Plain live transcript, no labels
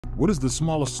What is the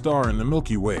smallest star in the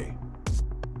Milky Way?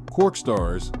 Quark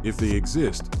stars, if they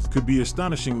exist, could be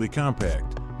astonishingly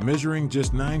compact, measuring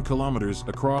just 9 kilometers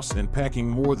across and packing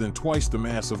more than twice the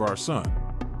mass of our Sun.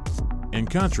 In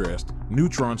contrast,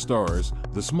 neutron stars,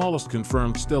 the smallest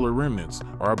confirmed stellar remnants,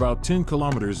 are about 10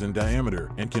 kilometers in diameter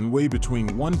and can weigh between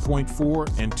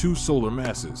 1.4 and 2 solar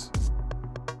masses.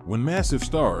 When massive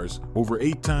stars, over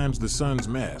 8 times the Sun's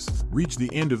mass, reach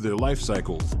the end of their life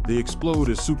cycle, they explode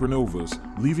as supernovas,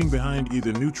 leaving behind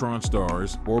either neutron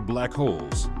stars or black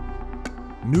holes.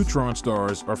 Neutron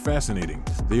stars are fascinating.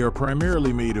 They are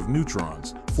primarily made of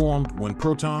neutrons, formed when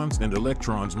protons and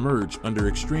electrons merge under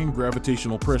extreme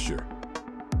gravitational pressure.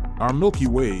 Our Milky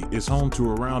Way is home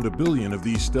to around 1 billion of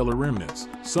these stellar remnants,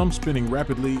 some spinning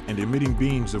rapidly and emitting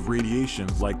beams of radiation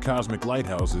like cosmic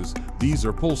lighthouses. These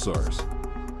are pulsars.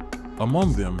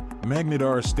 Among them,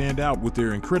 magnetars stand out with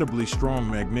their incredibly strong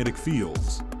magnetic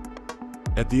fields.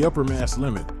 At the upper mass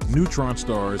limit, neutron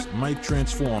stars might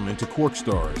transform into quark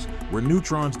stars, where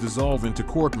neutrons dissolve into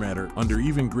quark matter under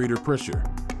even greater pressure.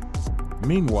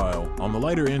 Meanwhile, on the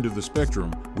lighter end of the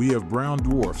spectrum, we have brown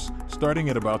dwarfs, starting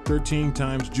at about 13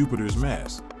 times Jupiter's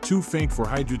mass, too faint for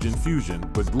hydrogen fusion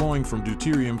but glowing from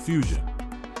deuterium fusion.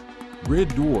 Red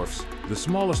dwarfs, the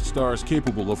smallest stars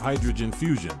capable of hydrogen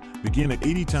fusion, begin at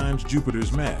 80 times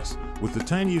Jupiter's mass, with the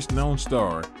tiniest known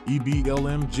star,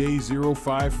 EBLM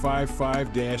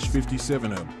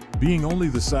J0555-57Ab, being only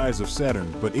the size of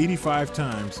Saturn but 85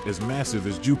 times as massive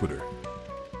as Jupiter.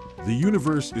 The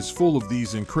universe is full of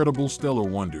these incredible stellar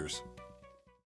wonders.